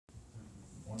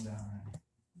going down right.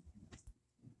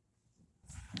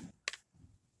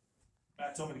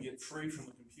 Matt told me to get free from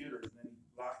the computer, and then he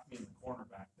locked me in the corner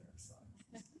back there. So I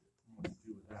don't know what to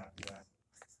do with that exactly.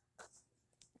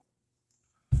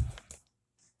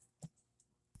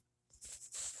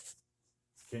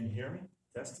 Can you hear me?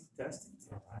 Testing, testing.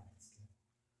 All right.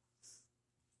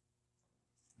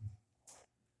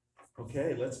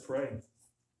 Okay, let's pray.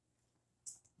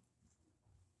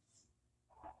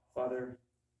 Father,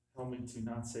 help me to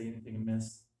not say anything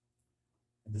amiss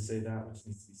and to say that which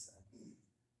needs to be said.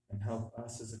 And help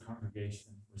us as a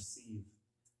congregation receive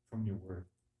from your word.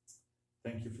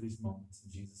 Thank you for these moments.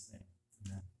 In Jesus' name,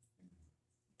 amen.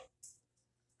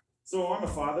 So I'm a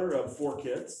father of 4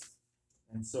 kids.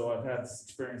 And so I've had this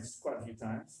experience quite a few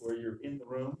times where you're in the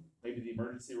room, maybe the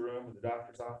emergency room or the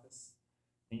doctor's office,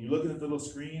 and you're looking at the little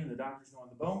screen and the doctor's going,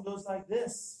 the bone goes like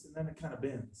this, and then it kind of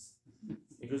bends.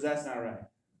 He goes, that's not right.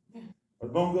 Or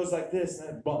the bone goes like this, and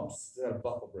then it bumps. Is that a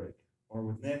buckle break? Or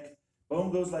with Nick, bone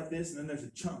goes like this, and then there's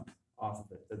a chunk off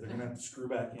of it that they're going to have to screw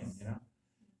back in, you know?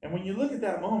 And when you look at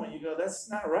that moment, you go, that's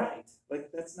not right.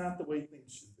 Like, that's not the way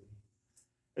things should be.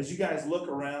 As you guys look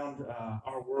around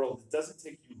our world, it doesn't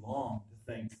take you long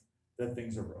to think that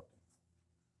things are broken,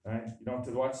 right? You don't have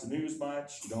to watch the news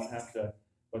much. You don't have to,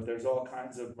 but there's all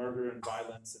kinds of murder and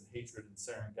violence and hatred and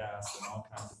sarin gas and all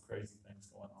kinds of crazy things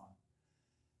going on.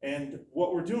 And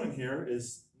what we're doing here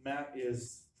is Matt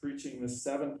is preaching this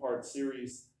 7-part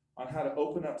series on how to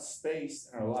open up space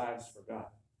in our lives for God.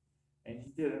 And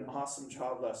he did an awesome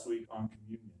job last week on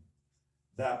communion.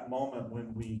 That moment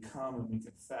when we come and we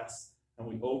confess and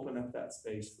we open up that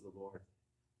space for the Lord.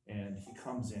 And he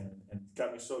comes in and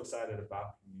got me so excited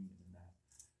about communion in that.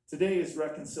 Today is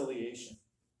reconciliation.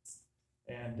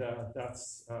 And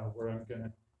that's where I'm going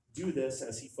to do this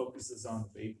as he focuses on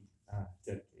the baby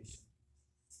dedication.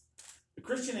 The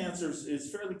Christian answer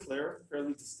is fairly clear,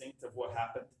 fairly distinct of what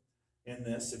happened in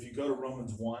this. If you go to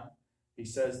Romans 1, he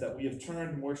says that we have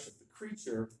turned and worshiped the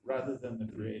creature rather than the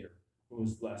creator, who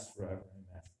is blessed forever.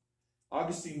 Amen.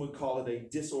 Augustine would call it a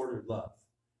disordered love.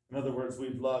 In other words,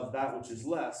 we've loved that which is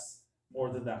less more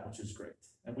than that which is great.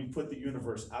 And we put the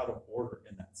universe out of order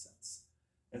in that sense.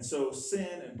 And so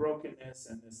sin and brokenness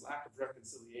and this lack of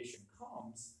reconciliation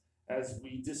comes as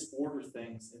we disorder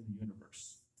things in the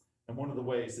universe. And one of the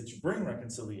ways that you bring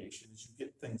reconciliation is you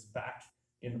get things back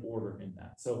in order in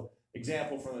that. So,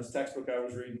 example from this textbook I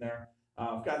was reading there.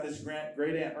 I've got this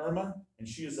great Aunt Irma, and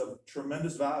she is of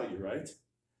tremendous value, right?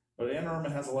 But Aunt Irma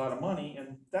has a lot of money,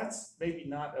 and that's maybe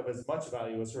not of as much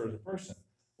value as her as a person.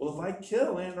 Well, if I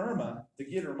kill Aunt Irma to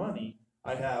get her money,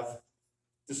 I have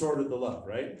disordered the love,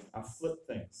 right? I've flipped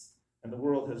things, and the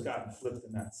world has gotten flipped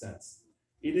in that sense.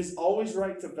 It is always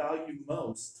right to value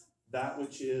most that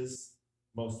which is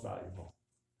most valuable,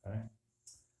 okay?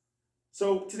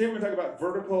 So today we're going to talk about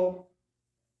vertical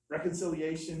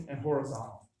reconciliation and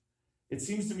horizontal. It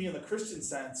seems to me in the Christian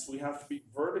sense, we have to be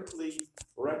vertically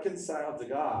reconciled to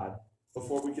God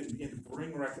before we can begin to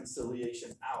bring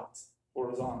reconciliation out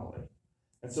horizontally.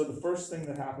 And so the first thing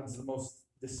that happens, the most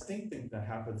distinct thing that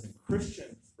happens in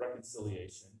Christian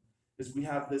reconciliation is we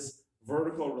have this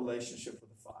vertical relationship with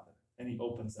the Father, and he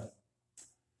opens up.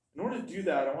 In order to do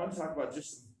that, I want to talk about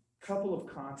just a couple of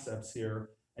concepts here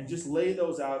and just lay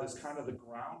those out as kind of the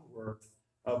groundwork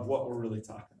of what we're really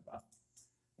talking about.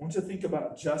 I want you to think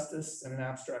about justice in an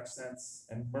abstract sense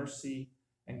and mercy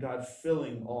and God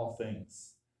filling all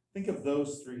things. Think of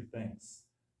those 3 things.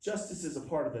 Justice is a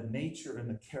part of the nature and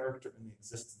the character and the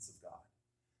existence of God,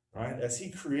 right? As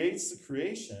he creates the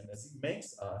creation, as he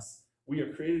makes us, we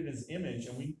are created in his image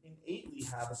and we innately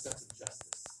have a sense of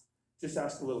justice. Just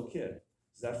ask a little kid,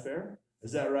 is that fair?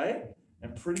 Is that right?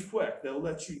 And pretty quick, they'll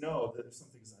let you know that if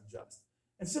something is unjust.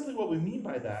 And simply what we mean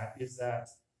by that is that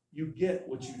you get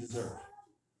what you deserve.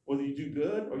 Whether you do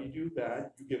good or you do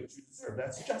bad, you get what you deserve.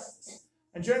 That's justice.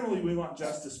 And generally, we want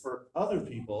justice for other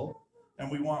people, and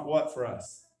we want what for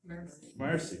us? Mercy.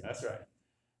 Mercy, that's right.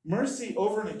 Mercy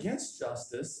over and against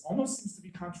justice almost seems to be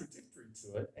contradictory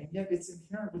to it, and yet it's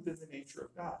inherent within the nature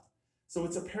of God. So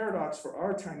it's a paradox for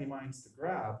our tiny minds to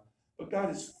grab, but God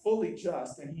is fully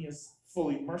just, and he is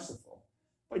fully merciful.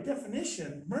 By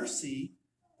definition, mercy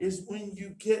is when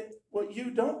you get what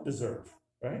you don't deserve,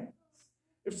 right?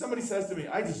 If somebody says to me,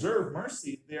 I deserve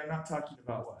mercy, they are not talking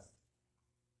about what?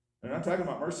 They're not talking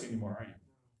about mercy anymore, are you?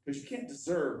 Because you can't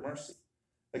deserve mercy.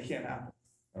 That can't happen,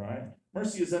 all right?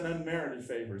 Mercy is an unmerited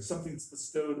favor. It's something that's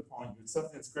bestowed upon you. It's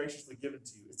something that's graciously given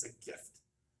to you. It's a gift.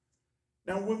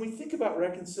 Now, when we think about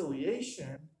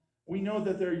reconciliation, we know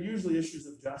that there are usually issues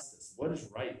of justice. What is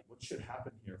right? What should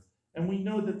happen here? And we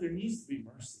know that there needs to be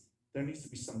mercy. There needs to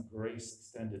be some grace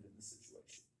extended in the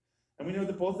situation. And we know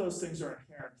that both those things are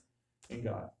inherent in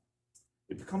God.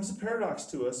 It becomes a paradox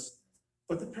to us,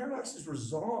 but the paradox is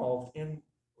resolved in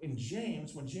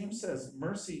James when James says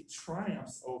mercy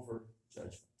triumphs over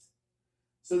judgment.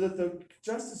 So that the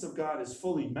justice of God is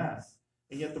fully met,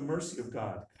 and yet the mercy of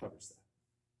God covers that.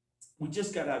 We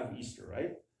just got out of Easter,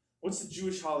 right? What's the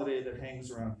Jewish holiday that hangs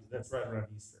around, that's right around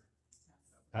Easter?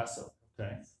 Passover,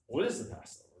 okay? What is the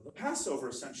Passover? The Passover,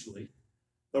 essentially,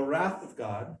 the wrath of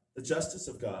God, the justice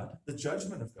of God, the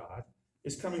judgment of God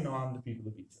is coming on the people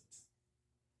of Egypt.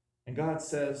 And God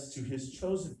says to his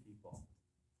chosen people,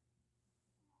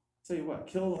 tell you what,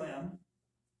 kill a lamb,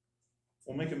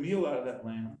 we'll make a meal out of that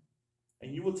lamb,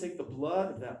 and you will take the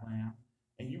blood of that lamb,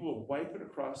 and you will wipe it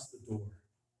across the door,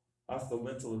 off the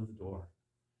lintel of the door.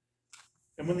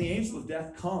 And when the angel of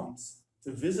death comes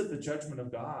to visit the judgment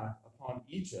of God upon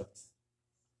Egypt,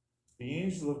 the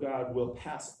angel of God will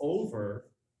pass over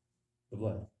the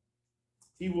blood.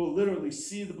 He will literally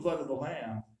see the blood of the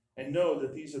lamb and know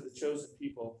that these are the chosen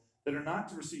people that are not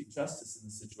to receive justice in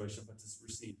this situation, but to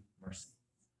receive mercy.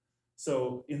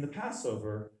 So in the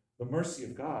Passover, the mercy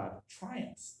of God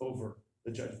triumphs over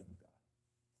the judgment of God.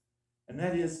 And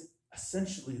that is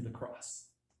essentially the cross.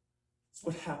 It's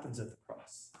what happens at the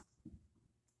cross.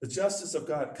 The justice of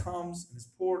God comes and is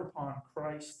poured upon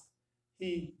Christ.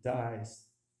 He dies.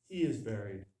 He is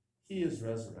buried. He is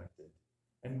resurrected.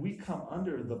 And we come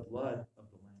under the blood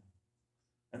of the Lamb.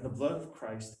 And the blood of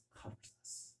Christ covers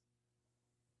us.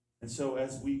 And so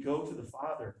as we go to the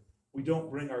Father, we don't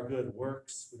bring our good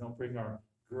works. We don't bring our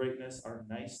greatness, our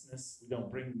niceness. We don't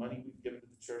bring money we've given to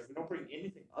the church. We don't bring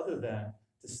anything other than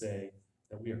to say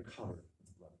that we are covered with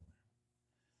the blood of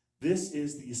the Lamb. This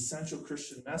is the essential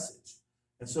Christian message.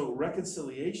 And so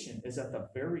reconciliation is at the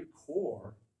very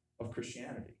core of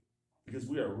Christianity, because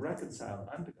we are reconciled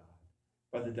unto God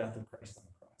by the death of Christ on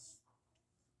the cross.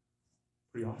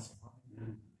 Pretty awesome, huh?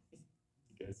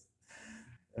 You guys.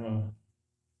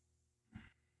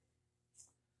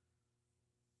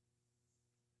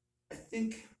 I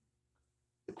think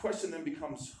the question then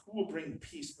becomes, who will bring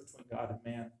peace between God and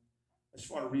man? I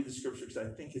just want to read the scripture because I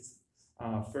think it's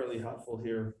fairly helpful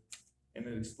here, and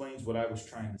it explains what I was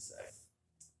trying to say.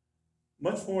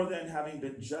 Much more than having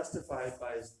been justified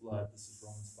by his blood, this is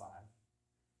Romans 5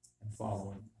 and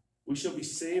following, we shall be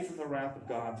saved from the wrath of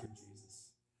God through Jesus.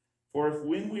 For if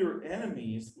when we were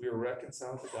enemies, we were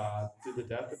reconciled to God through the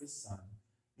death of his Son,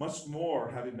 much more,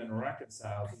 having been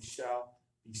reconciled, we shall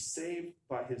be saved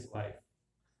by his life.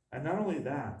 And not only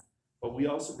that, but we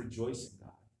also rejoice in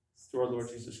God through our Lord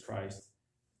Jesus Christ,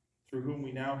 through whom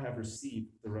we now have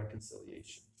received the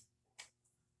reconciliation.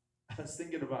 I was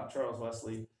thinking about Charles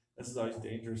Wesley. This is always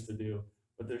dangerous to do,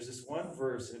 but there's this one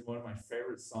verse in one of my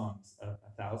favorite songs, A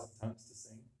Thousand Tongues to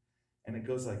Sing, and it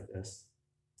goes like this.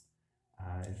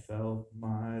 I felt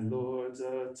my Lord's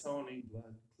atoning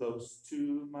blood close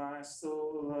to my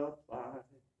soul applied.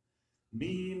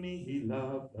 Me he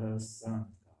loved the Son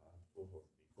of God,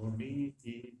 for me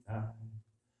he died.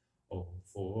 Oh,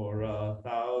 for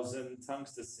 1,000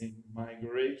 tongues to sing my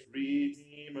great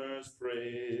Redeemer's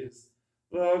praise,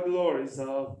 the glories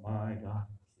of my God,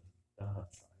 the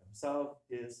triumphs of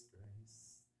his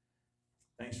grace.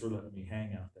 Thanks for letting me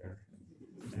hang out there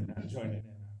and joining in.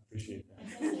 I appreciate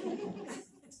that.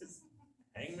 Just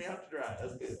hang me out to dry.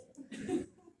 That's good.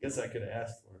 Guess I could have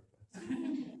asked for it. But.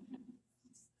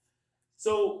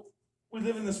 So we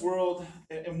live in this world,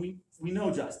 and we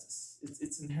know justice.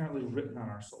 It's inherently written on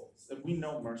our souls, and we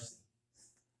know mercy.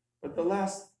 But the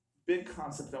last big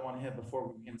concept I want to hit before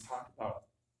we begin to talk about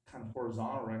kind of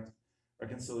horizontal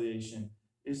reconciliation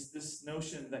is this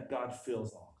notion that God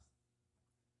fills all.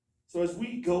 So as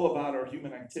we go about our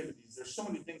human activities, there's so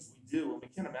many things we do, and we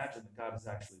can't imagine that God is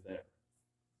actually there,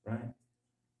 right?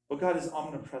 But God is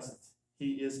omnipresent.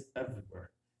 He is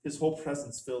everywhere. His whole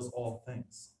presence fills all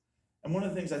things. And one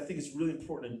of the things I think is really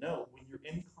important to note when you're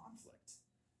in conflict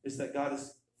is that God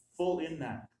is full in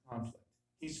that conflict.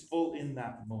 He's full in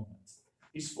that moment.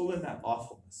 He's full in that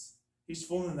awfulness. He's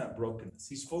full in that brokenness.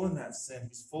 He's full in that sin.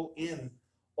 He's full in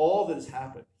all that has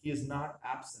happened. He is not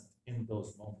absent in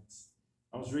those moments.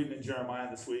 I was reading in Jeremiah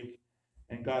this week,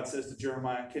 and God says to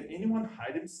Jeremiah, can anyone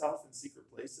hide himself in secret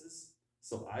places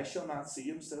so I shall not see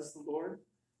him, says the Lord?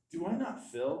 Do I not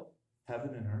fill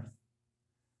heaven and earth?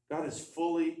 God is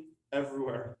fully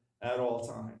everywhere at all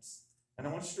times. And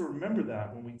I want you to remember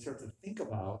that when we start to think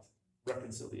about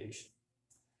reconciliation.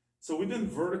 So we've been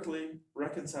vertically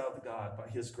reconciled to God by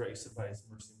his grace and by his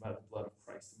mercy and by the blood of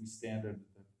Christ. And we stand under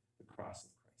the cross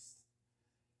of Christ.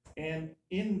 And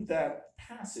in that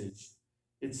passage,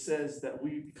 it says that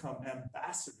we become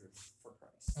ambassadors for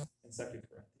Christ in 2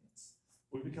 Corinthians.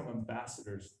 We become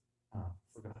ambassadors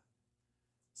for God.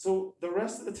 So the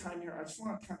rest of the time here, I just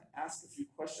want to kind of ask a few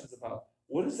questions about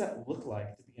what does that look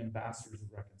like to be ambassadors of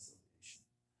reconciliation?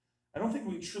 I don't think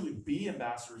we can truly be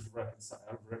ambassadors of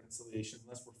reconciliation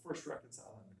unless we're first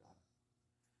reconciled unto God.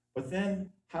 But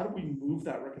then, how do we move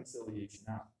that reconciliation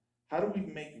out? How do we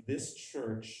make this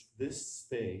church, this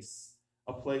space,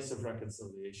 a place of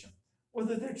reconciliation?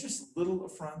 Whether they're just little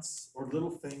affronts or little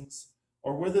things,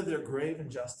 or whether they're grave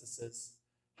injustices,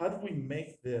 how do we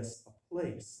make this a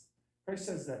place? Christ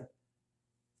says that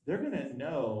they're going to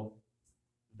know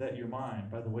that you're mine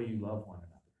by the way you love one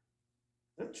another.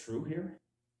 Is that true here?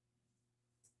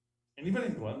 Anybody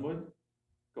in Glenwood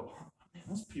go, oh, man,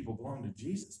 those people belong to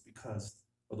Jesus because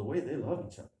of the way they love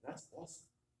each other. That's awesome.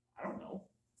 I don't know.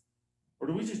 Or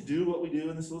do we just do what we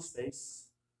do in this little space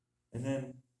and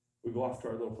then we go off to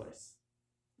our little place?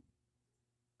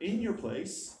 In your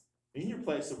place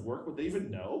of work, would they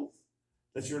even know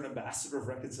that you're an ambassador of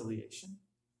reconciliation?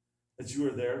 That you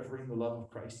are there to bring the love of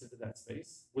Christ into that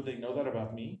space? Would they know that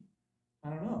about me? I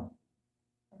don't know.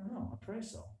 I pray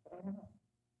so, but I don't know.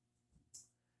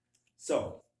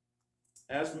 So,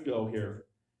 as we go here,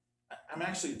 I'm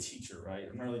actually a teacher, right?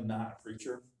 I'm really not a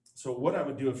preacher. So what I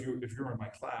would do if you're in my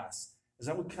class is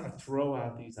I would kind of throw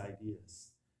out these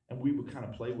ideas and we would kind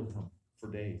of play with them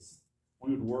for days.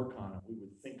 We would work on them. We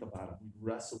would think about them. We'd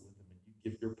wrestle with them, and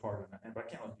you give your part in it. But I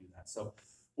can't really do that. So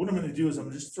what I'm going to do is I'm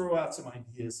going to just throw out some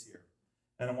ideas here,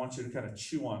 and I want you to kind of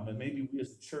chew on them. And maybe we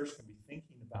as a church can be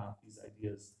thinking about these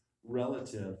ideas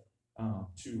relative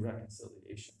to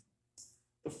reconciliation.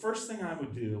 The first thing I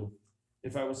would do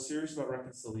if I was serious about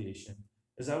reconciliation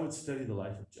is I would study the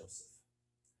life of Joseph.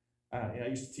 I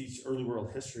used to teach early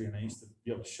world history, and I used to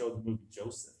be able to show the movie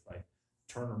Joseph, like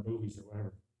Turner Movies or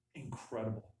whatever.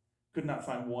 Incredible. Could not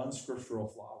find one scriptural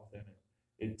flaw within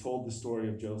it. It told the story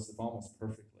of Joseph almost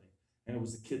perfectly. And it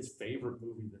was the kids' favorite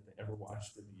movie that they ever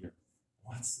watched in the year.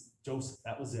 What's Joseph?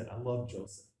 That was it. I love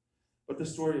Joseph. But the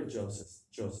story of Joseph,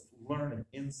 learn it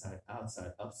inside,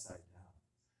 outside, upside down.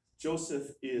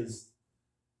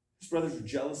 His brothers are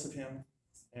jealous of him,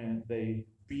 and they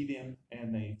beat him,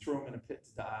 and they throw him in a pit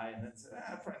to die, and then say,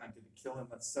 I'm probably not going to kill him.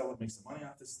 Let's sell him, make some money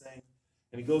off this thing.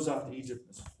 And he goes off to Egypt,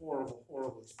 this horrible,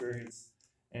 horrible experience.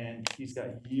 And he's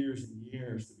got years and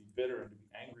years to be bitter and to be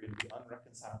angry and to be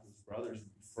unreconciled with his brothers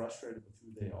and be frustrated with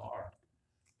who they are.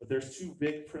 But there's two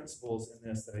big principles in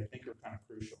this that I think are kind of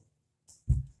crucial.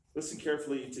 Listen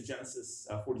carefully to Genesis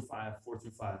 45, 4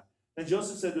 through 5. Then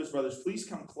Joseph said to his brothers, please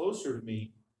come closer to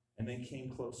me. And they came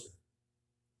closer.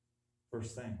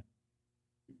 First thing,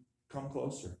 come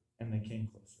closer. And they came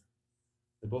closer.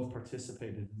 They both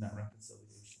participated in that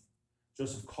reconciliation.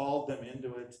 Joseph called them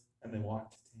into it, and they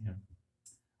walked to him.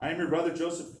 I am your brother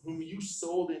Joseph, whom you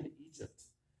sold into Egypt.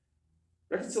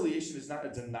 Reconciliation is not a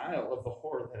denial of the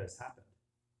horror that has happened.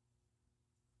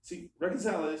 See,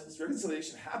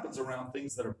 reconciliation happens around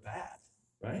things that are bad,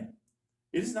 right?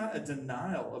 It is not a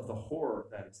denial of the horror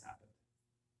that has happened,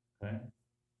 okay?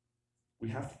 We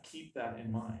have to keep that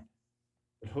in mind.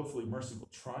 But hopefully mercy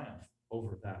will triumph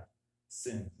over that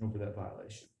sin and over that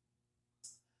violation.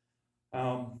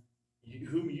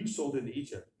 Whom you sold into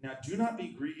Egypt. Now, do not be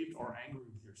grieved or angry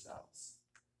with yourselves.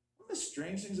 One of the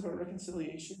strange things about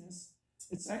reconciliation is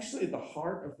it's actually the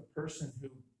heart of the person who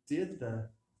did the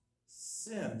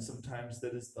sin sometimes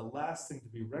that is the last thing to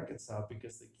be reconciled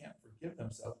because they can't forgive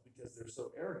themselves because they're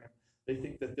so arrogant. They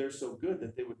think that they're so good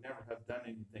that they would never have done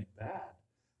anything bad.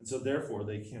 And so therefore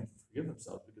they can't forgive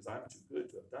themselves because I'm too good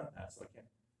to have done that, so I can't.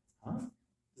 Huh?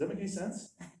 Does that make any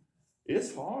sense?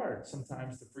 It's hard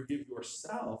sometimes to forgive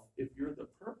yourself if you're the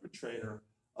perpetrator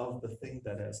of the thing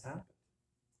that has happened.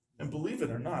 And believe it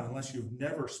or not, unless you've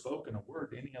never spoken a word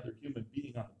to any other human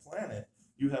being on the planet,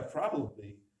 you have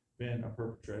probably been a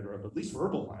perpetrator of at least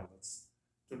verbal violence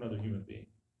to another human being.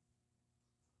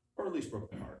 Or at least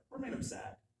broke their heart, or made them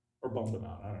sad, or bummed them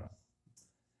out, I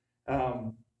don't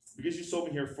know. Because you sold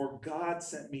me here, for God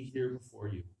sent me here before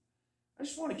you. I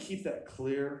just want to keep that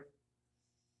clear.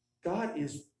 God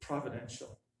is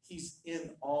providential. He's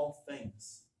in all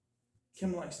things.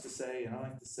 Kim likes to say, and I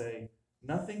like to say,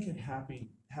 nothing can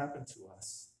happen to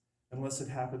us unless it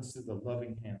happens through the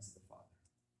loving hands of the Father.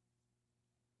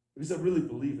 Because I really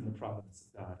believe in the providence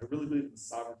of God. I really believe in the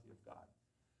sovereignty of God.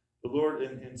 The Lord,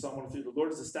 in Psalm 103, the Lord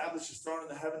has established his throne in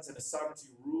the heavens, and his sovereignty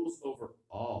rules over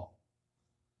all.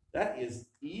 That is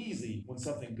easy when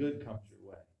something good comes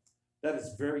your way. That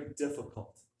is very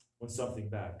difficult when something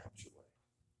bad comes your way.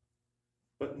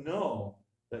 But know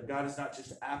that God is not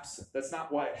just absent. That's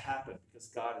not why it happened, because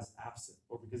God is absent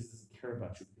or because he doesn't care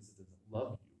about you, because he doesn't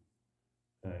love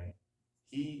you. Okay?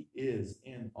 He is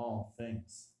in all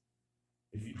things.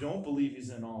 If you don't believe he's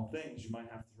in all things, you might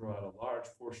have to throw out a large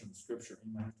portion of the scripture.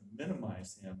 You might have to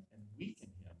minimize him and weaken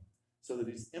him so that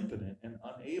he's impotent and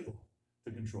unable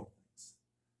to control things.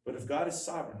 But if God is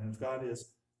sovereign, and if God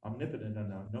is omnipotent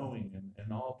and all-knowing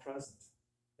and all-present,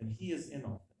 then he is in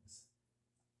all things,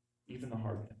 even the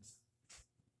hard things.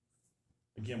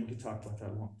 Again, we could talk about that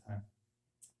a long time.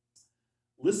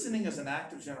 Listening is an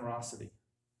act of generosity.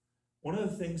 One of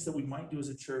the things that we might do as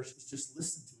a church is just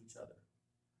listen to each other.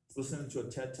 I was listening to a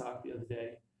TED Talk the other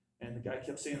day, and the guy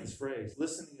kept saying this phrase,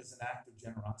 listening is an act of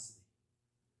generosity.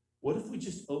 What if we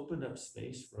just opened up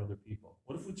space for other people?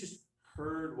 What if we just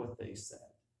heard what they said?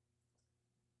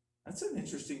 That's an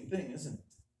interesting thing, isn't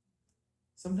it?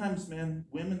 Sometimes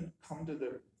women come to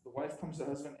the wife comes to the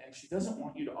husband, and she doesn't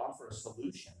want you to offer a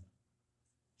solution.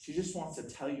 She just wants to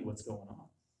tell you what's going on.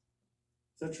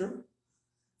 Is that true?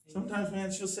 Sometimes,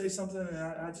 man, she'll say something, and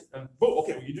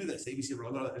okay, well, you do this, ABC, blah,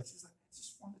 blah, blah. And she's like, I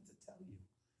just wanted to tell you.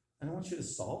 I don't want you to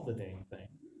solve the dang thing.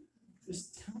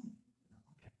 Just tell me.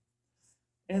 Okay.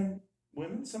 And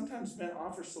women, sometimes men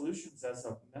offer solutions as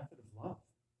a method of love.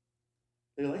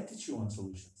 They like to chew on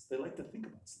solutions. They like to think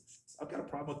about solutions. I've got a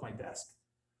problem with my desk.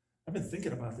 I've been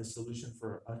thinking about this solution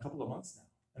for a couple of months now.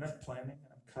 And I'm planning,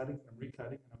 and I'm cutting, and I'm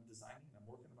recutting, and I'm designing, and I'm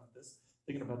working about this,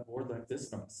 thinking about the board like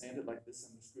this, and I'm going to sand it like this,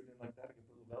 and I'm going to screw it in like that. I can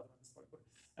put a little velvet on this part.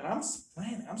 And I'm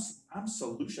planning, I'm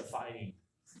solutionifying.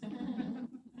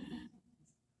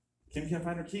 Kim can't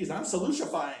find her keys. I'm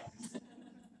solutionifying.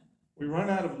 We run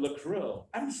out of LaCroix.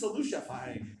 I'm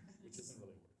solutionifying, which isn't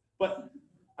really working. But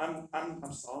I'm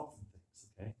solving things,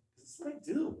 okay? This is what I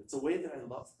do. It's a way that I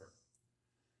love her.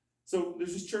 So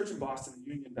there's this church in Boston,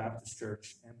 the Union Baptist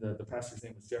Church, and the pastor's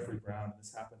name was Jeffrey Brown.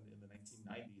 This happened in the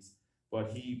 1990s,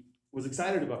 but he was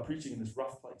excited about preaching in this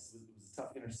rough place. It was a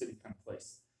tough inner city kind of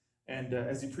place. And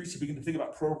as he preached, he began to think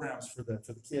about programs for the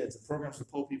kids, and programs to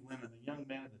pull people in, and the young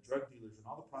men and the drug dealers, and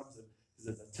all the problems because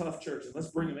it's a tough church, and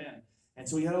let's bring them in. And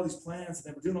so he had all these plans,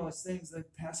 and they were doing all these things, and they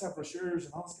pass out brochures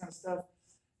and all this kind of stuff.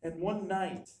 And one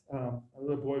night, a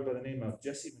little boy by the name of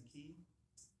Jesse McKee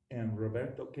and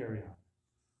Roberto Carrion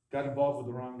got involved with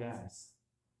the wrong guys,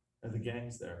 the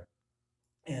gangs there.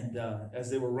 And as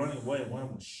they were running away, one of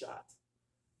them was shot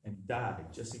and died.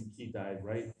 Jesse McKee died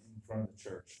right in front of the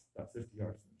church, about 50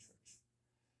 yards from the church.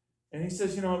 And he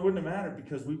says, it wouldn't have mattered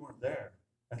because we weren't there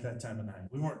at that time of night.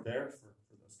 We weren't there for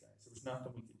those guys. There was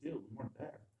nothing we could do. We weren't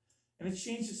there. And it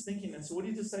changed his thinking. And so what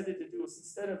he decided to do is,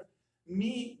 instead of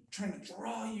me trying to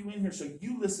draw you in here so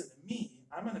you listen to me,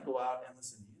 I'm going to go out and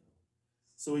listen to you.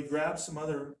 So he grabbed some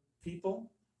other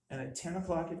people, and at 10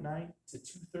 o'clock at night to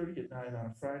 2:30 at night on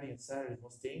a Friday and Saturday, the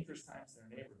most dangerous times in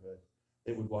their neighborhood,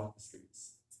 they would walk the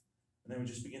streets. And they would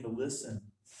just begin to listen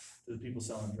to the people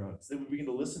selling drugs. They would begin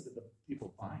to listen to the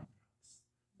people buying drugs.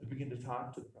 They would begin to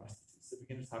talk to the prostitutes. They would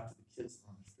begin to talk to the kids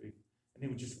on the street. And they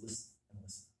would just listen and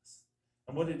listen and listen.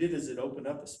 And what it did is it opened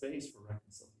up a space for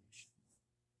reconciliation.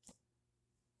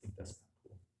 I think that's kind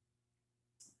of cool.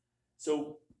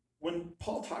 So when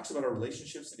Paul talks about our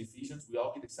relationships in Ephesians, we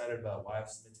all get excited about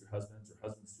wives submit to your husbands, or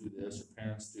husbands do this, or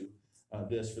parents do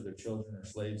this for their children, or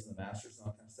slaves and the masters and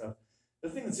all that kind of stuff. The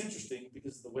thing that's interesting,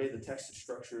 because of the way the text is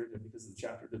structured and because of the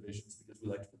chapter divisions, because we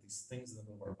like to put these things in the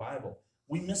middle of our Bible,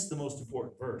 we miss the most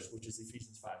important verse, which is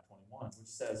Ephesians 5:21, which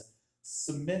says,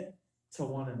 submit to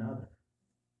one another.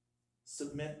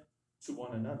 Submit to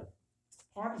one another.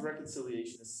 Part of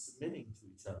reconciliation is submitting to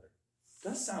each other. It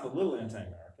does sound a little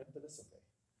anti-American, but it's okay.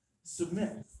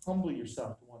 Submit, humble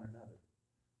yourself to one another.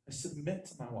 I submit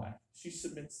to my wife. She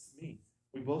submits to me.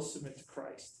 We both submit to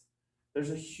Christ. There's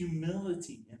a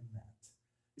humility in that.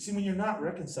 You see, when you're not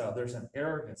reconciled, there's an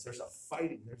arrogance, there's a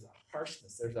fighting, there's a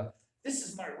harshness, this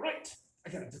is my right. I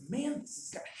got to demand this.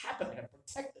 It's got to happen. I got to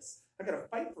protect this. I got to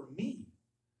fight for me.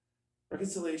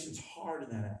 Reconciliation's hard in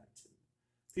that attitude.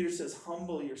 Peter says,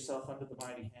 humble yourself under the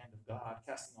mighty hand of God,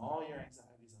 casting all your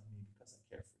anxieties on me because I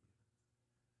care for you.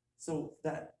 So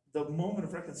that the moment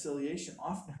of reconciliation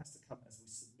often has to come as we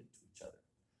submit to each other.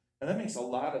 And that makes a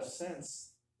lot of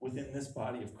sense within this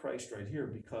body of Christ right here,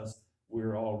 because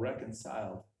we're all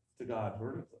reconciled to God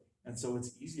vertically. And so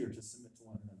it's easier to submit to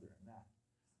one another in that.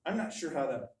 I'm not sure how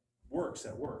that works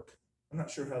at work. I'm not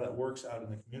sure how that works out in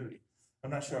the community. I'm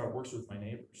not sure how it works with my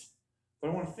neighbors. But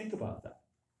I want to think about that.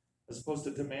 As opposed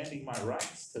to demanding my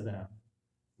rights to them,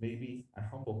 maybe I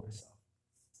humble myself.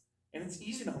 And it's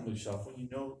easy to humble yourself when you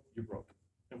know you're broken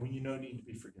and when you know you need to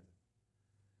be forgiven.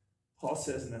 Paul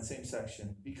says in that same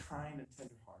section, be kind and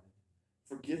tenderhearted,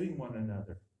 forgiving one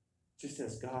another, just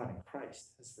as God in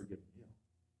Christ has forgiven you.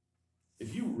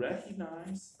 If you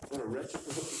recognize what a wretched,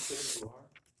 broken sinner you are,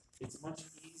 it's much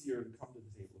easier to come to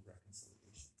the table of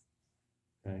reconciliation.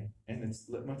 Okay? And it's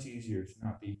much easier to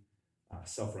not be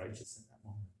self-righteous in that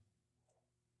moment.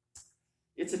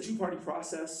 It's a two-party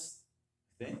process,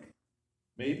 I think.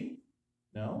 Maybe?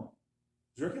 No?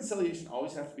 Does reconciliation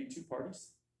always have to be two parties?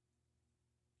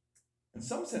 In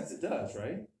some sense, it does,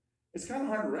 right? It's kind of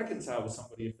hard to reconcile with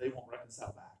somebody if they won't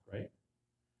reconcile back, right?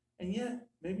 And yet,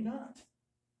 maybe not.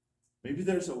 Maybe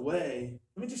there's a way.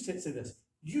 Let me just say this.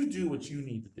 You do what you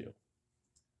need to do.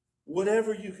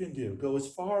 Whatever you can do, go as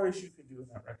far as you can do in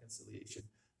that reconciliation.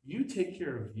 You take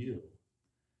care of you.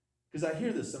 Because I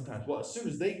hear this sometimes. Well, as soon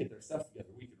as they get their stuff together,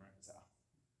 we can reconcile.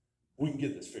 We can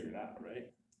get this figured out, right?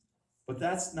 But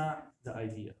that's not the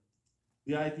idea.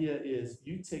 The idea is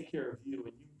you take care of you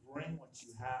and you bring what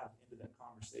you have into that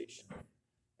conversation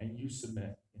and you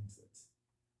submit into it.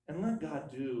 And let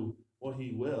God do what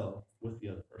he will with the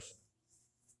other person.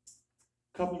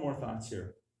 A couple more thoughts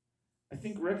here. I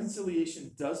think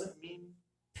reconciliation doesn't mean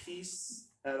peace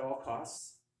at all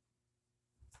costs.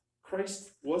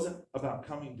 Christ wasn't about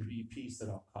coming to be peace at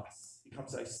all costs. He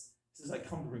says, I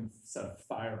come to bring set a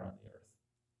fire on the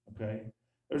earth. Okay?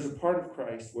 There's a part of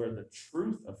Christ where the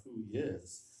truth of who he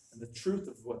is and the truth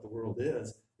of what the world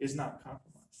is not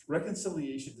compromised.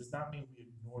 Reconciliation does not mean we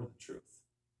ignore the truth.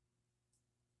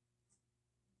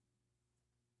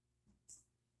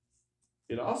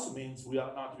 It also means we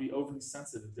ought not to be overly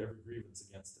sensitive to every grievance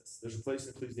against us. There's a place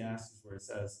in Ecclesiastes where it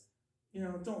says,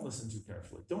 don't listen too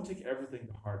carefully. Don't take everything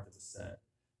to heart that was said,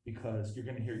 because you're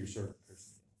going to hear your servant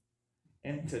cursing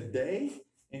you. And today,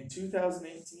 in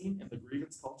 2018, in the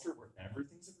grievance culture where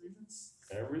everything's a grievance,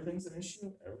 everything's an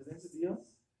issue, everything's a deal,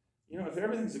 if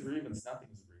everything's a grievance,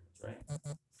 nothing's a grievance, right?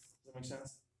 Does that make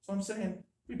sense? So I'm saying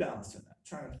be balanced in that.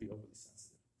 Try not to be overly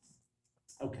sensitive.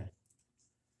 Okay.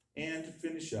 And to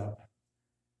finish up,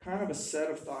 kind of a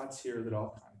set of thoughts here that all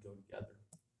kind of go together.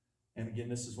 And again,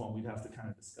 this is one we'd have to kind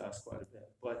of discuss quite a bit.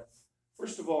 But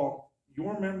first of all,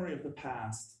 your memory of the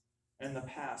past and the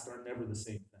past are never the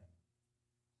same thing.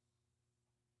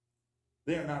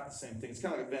 They are not the same thing. It's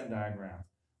kind of like a Venn diagram.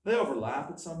 They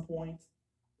overlap at some point,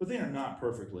 but they are not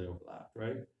perfectly overlapped,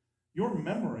 right? Your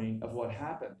memory of what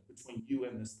happened between you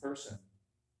and this person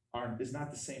is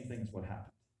not the same thing as what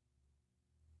happened.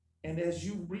 And as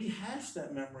you rehash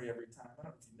that memory every time, I don't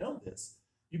know if you know this,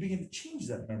 you begin to change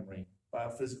that memory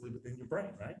biophysically within your brain,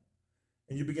 right?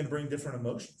 And you begin to bring different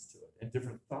emotions to it, and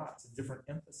different thoughts, and different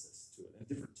emphasis to it, and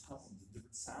different tones, and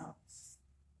different sounds.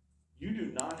 You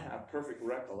do not have perfect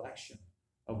recollection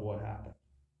of what happened.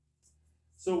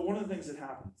 So one of the things that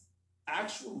happens,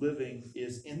 actual living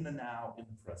is in the now, in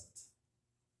the present.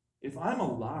 If I'm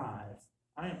alive,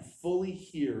 I am fully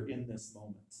here in this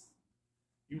moment.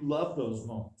 You love those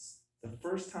moments. The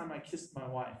first time I kissed my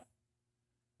wife,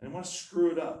 I didn't want to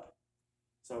screw it up.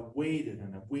 So I waited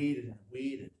and I waited and I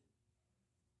waited.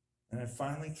 And I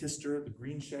finally kissed her, the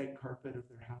green shag carpet of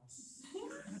their house.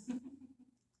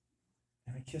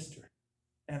 And I kissed her.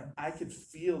 And I could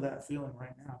feel that feeling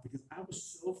right now because I was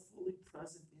so fully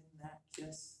present in that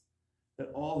kiss that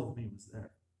all of me was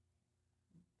there.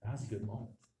 That was a good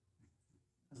moment.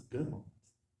 That was a good moment.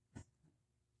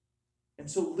 And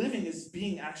so living is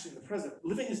being actually in the present.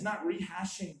 Living is not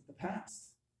rehashing the past.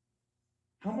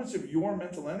 How much of your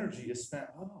mental energy is spent,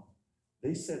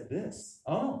 they said this.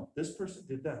 Oh, this person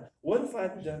did that. What if I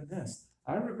had done this?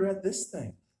 I regret this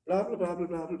thing. Blah, blah, blah, blah,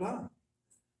 blah, blah, blah.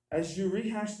 As you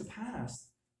rehash the past,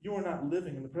 you are not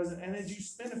living in the present. And as you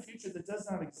spin a future that does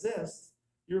not exist,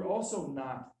 you're also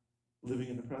not living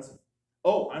in the present.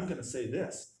 Oh, I'm going to say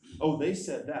this. Oh, they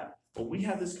said that. Well, we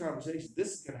had this conversation.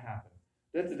 This is going to happen.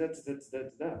 Da, da, da, da, da,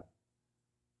 da, da.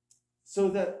 So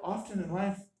that often in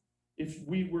life, if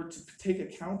we were to take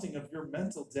accounting of your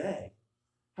mental day,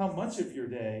 how much of your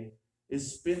day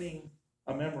is spinning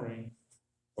a memory,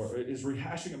 or is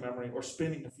rehashing a memory, or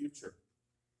spinning a future,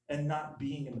 and not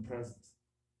being in the present?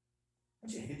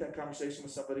 Don't you hate that conversation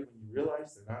with somebody when you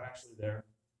realize they're not actually there?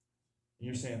 And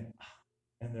you're saying,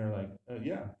 and they're like,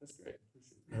 yeah, that's great.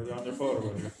 Appreciate it. Or they're on their phone or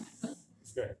whatever.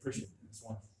 It's great. Appreciate it. It's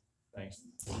wonderful. Thanks.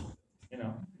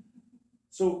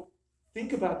 So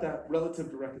think about that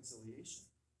relative to reconciliation.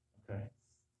 Okay.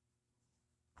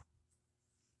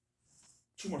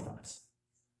 2 more thoughts.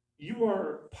 You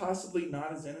are possibly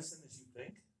not as innocent as you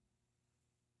think.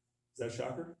 Is that a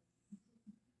shocker?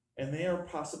 And they are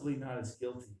possibly not as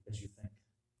guilty as you think.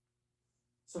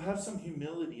 So have some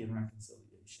humility in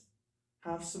reconciliation.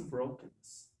 Have some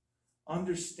brokenness.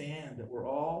 Understand that we're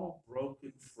all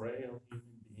broken, frail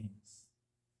human beings.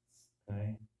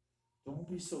 Okay? Don't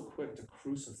be so quick to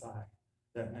crucify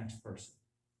that next person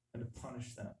and to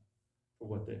punish them for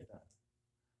what they've done.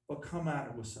 But come at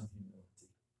it with some humility.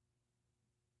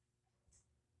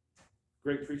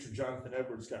 Great preacher Jonathan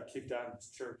Edwards got kicked out of his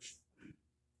church.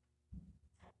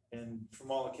 And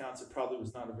from all accounts, it probably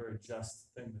was not a very just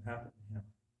thing that happened to him.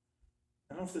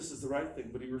 I don't know if this is the right thing,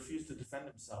 but he refused to defend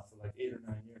himself for like 8 or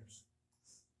 9 years.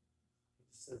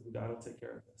 He said, God will take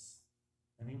care of this.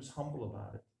 And he was humble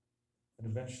about it. And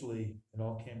eventually, it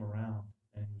all came around,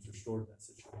 and he was restored in that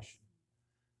situation.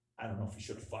 I don't know if he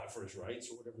should have fought for his rights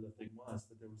or whatever the thing was,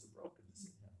 but there was a brokenness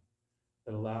in him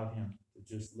that allowed him to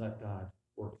just let God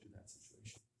work through that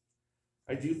situation.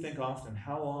 I do think often,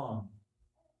 how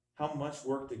much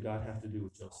work did God have to do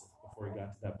with Joseph before he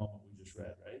got to that moment we just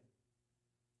read, right?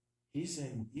 He's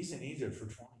in Egypt for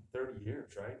 20, 30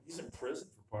 years, right? He's in prison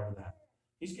for part of that.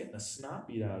 He's getting the snot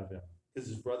beat out of him because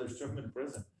his brothers threw him in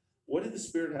prison. What did the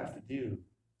Spirit have to do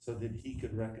so that he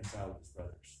could reconcile with his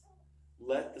brothers?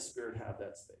 Let the Spirit have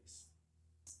that space.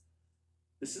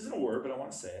 This isn't a word, but I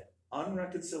want to say it.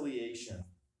 Unreconciliation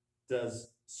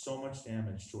does so much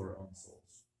damage to our own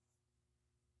souls.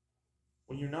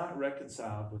 When you're not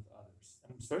reconciled with others,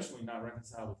 and especially when you're not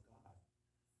reconciled with God,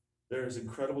 there is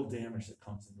incredible damage that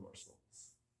comes into our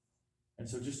souls. And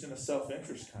so just in a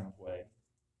self-interest kind of way,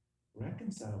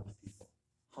 reconcile with people.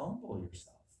 Humble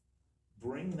yourself.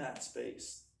 Bring that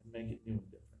space and make it new and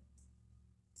different.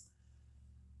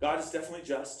 God is definitely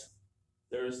just.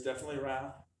 There is definitely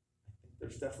wrath. I think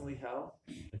there's definitely hell.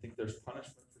 I think there's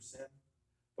punishment for sin.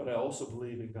 But I also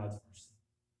believe in God's mercy.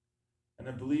 And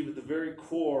I believe at the very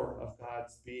core of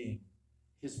God's being,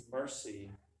 his mercy,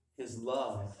 his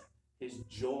love, his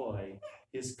joy,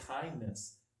 his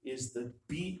kindness is the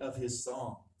beat of his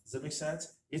song. Does that make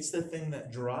sense? It's the thing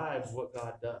that drives what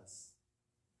God does.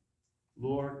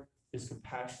 Lord is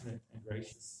compassionate and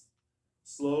gracious,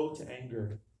 slow to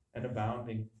anger and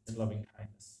abounding in loving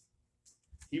kindness.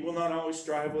 He will not always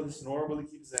strive with us, nor will he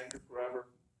keep his anger forever.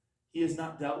 He has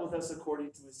not dealt with us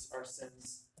according to our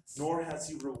sins, nor has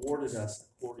he rewarded us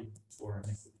according to our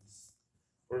iniquities.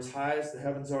 For as high as the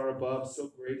heavens are above,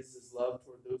 so great is his love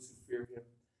toward those who fear him.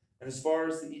 And as far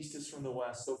as the east is from the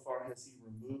west, so far has he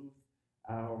removed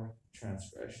our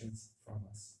transgressions from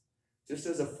us. Just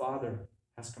as a father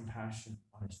has compassion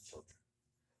on his children,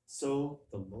 so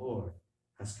the Lord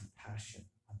has compassion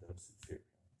on those who fear him.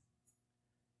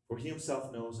 For he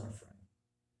himself knows our frame.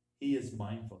 He is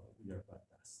mindful that we are but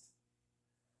dust.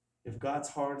 If God's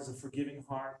heart is a forgiving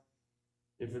heart,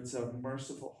 if it's a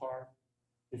merciful heart,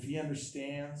 if he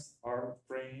understands our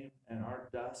frame and our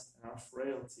dust and our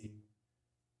frailty,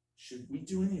 should we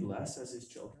do any less as his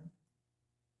children?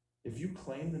 If you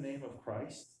claim the name of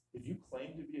Christ, if you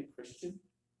claim to be a Christian,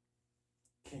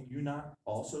 can you not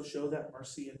also show that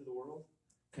mercy into the world?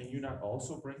 Can you not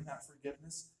also bring that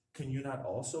forgiveness? Can you not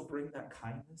also bring that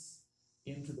kindness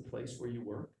into the place where you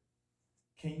work?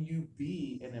 Can you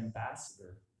be an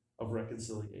ambassador of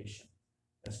reconciliation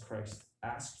as Christ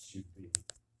asks you to be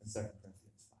in 2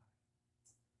 Corinthians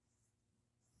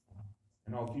 5?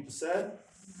 And all the people said?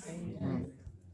 Amen.